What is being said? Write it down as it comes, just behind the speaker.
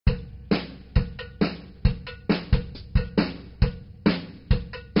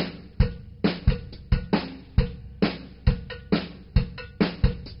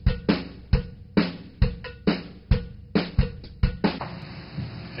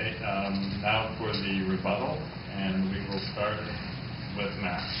Now for the rebuttal, and we will start with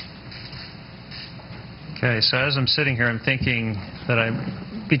Matt. Okay, so as I'm sitting here, I'm thinking that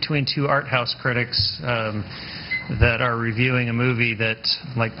I'm between two art house critics that are reviewing a movie that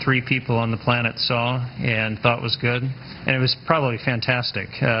like 3 people on the planet saw and thought was good, and it was probably fantastic,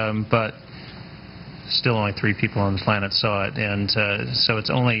 but still only 3 people on the planet saw it, and so it's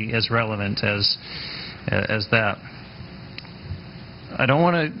only as relevant as that. I don't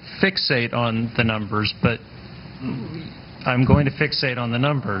want to fixate on the numbers, but I'm going to fixate on the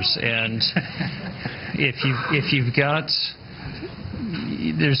numbers. And if you've got,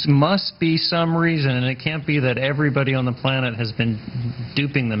 there must be some reason, and it can't be that everybody on the planet has been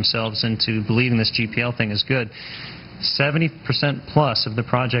duping themselves into believing this GPL thing is good. 70% plus of the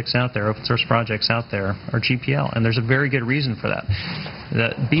projects out there, open source projects out there, are GPL, and there's a very good reason for that.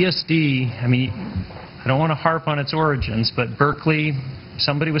 The BSD, I mean, I don't want to harp on its origins, but Berkeley,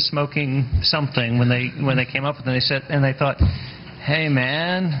 somebody was smoking something when they came up with it, and they thought, hey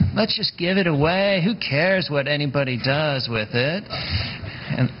man, let's just give it away. Who cares what anybody does with it?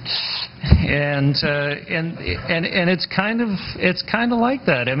 And it's kind of like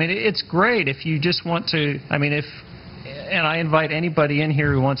that. I mean, it's great if you just want to. I mean, and I invite anybody in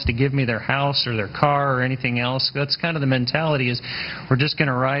here who wants to give me their house or their car or anything else. That's kind of the mentality, is we're just going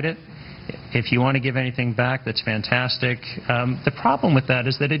to ride it. If you want to give anything back, that's fantastic. The problem with that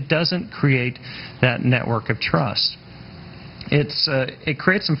is that it doesn't create that network of trust. It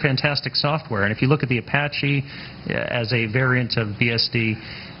creates some fantastic software, and if you look at the Apache as a variant of BSD,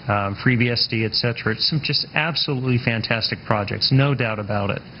 FreeBSD, etc., it's some just absolutely fantastic projects, no doubt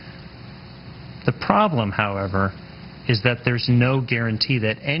about it. The problem, however, is that there's no guarantee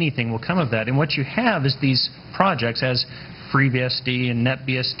that anything will come of that. And what you have is these projects as FreeBSD and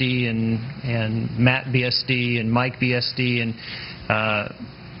NetBSD and MatBSD and MikeBSD, and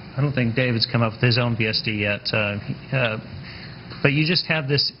I don't think David's come up with his own BSD yet. But you just have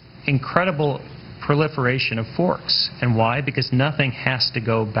this incredible proliferation of forks. And why? Because nothing has to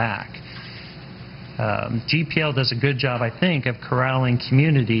go back. GPL does a good job, I think, of corralling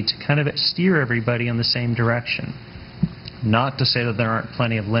community to kind of steer everybody in the same direction. Not to say that there aren't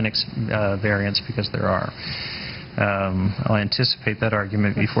plenty of Linux variants, because there are. I'll anticipate that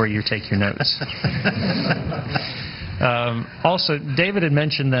argument before you take your notes. Also, David had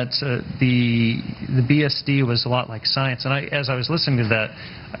mentioned that the BSD was a lot like science, and as I was listening to that,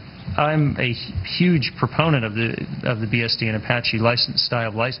 I'm a huge proponent of the BSD and Apache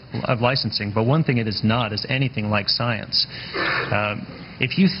style of licensing, but one thing it is not is anything like science.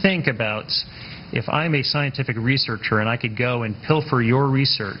 If you think about, if I'm a scientific researcher and I could go and pilfer your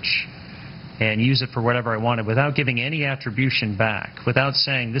research and use it for whatever I wanted without giving any attribution back, without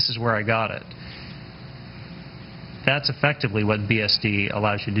saying this is where I got it, that's effectively what BSD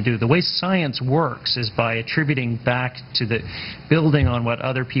allows you to do. The way science works is by attributing back to building on what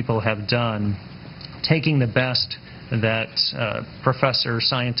other people have done, taking the best that Professor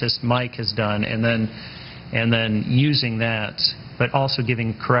Scientist Mike has done, and then using that, but also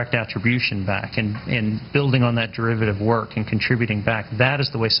giving correct attribution back and building on that derivative work and contributing back. That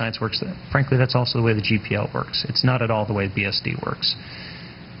is the way science works. Frankly, that's also the way the GPL works. It's not at all the way BSD works.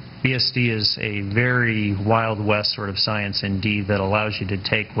 BSD is a very Wild West sort of science indeed, that allows you to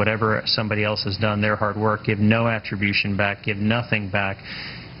take whatever somebody else has done, their hard work, give no attribution back, give nothing back,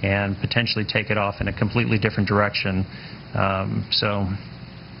 and potentially take it off in a completely different direction. So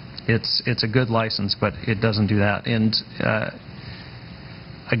it's a good license, but it doesn't do that. And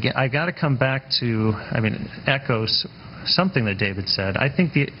again, I got to come back to, echo something that David said. I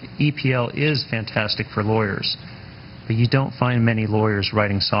think the EPL is fantastic for lawyers, but you don't find many lawyers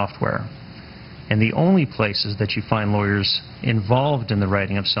writing software. And the only places that you find lawyers involved in the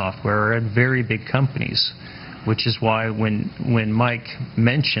writing of software are at very big companies, which is why when Mike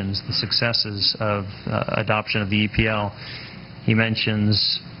mentions the successes of adoption of the EPL, he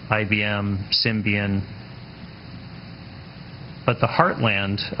mentions IBM, Symbian, but the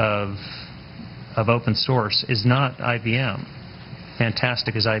heartland of open source is not IBM.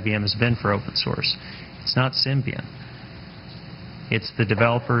 Fantastic as IBM has been for open source, it's not Symbian. It's the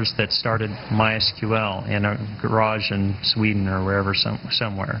developers that started MySQL in a garage in Sweden or wherever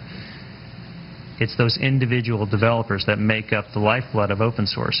somewhere. It's those individual developers that make up the lifeblood of open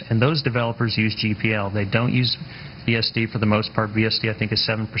source. And those developers use GPL. They don't use BSD for the most part. BSD, I think, is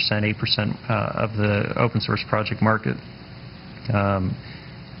 7%, 8% of the open source project market.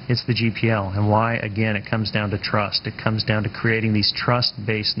 It's the GPL. And why? Again, it comes down to trust. It comes down to creating these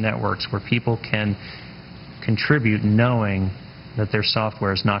trust-based networks where people can contribute knowing that their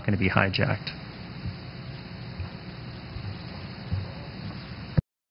software is not going to be hijacked.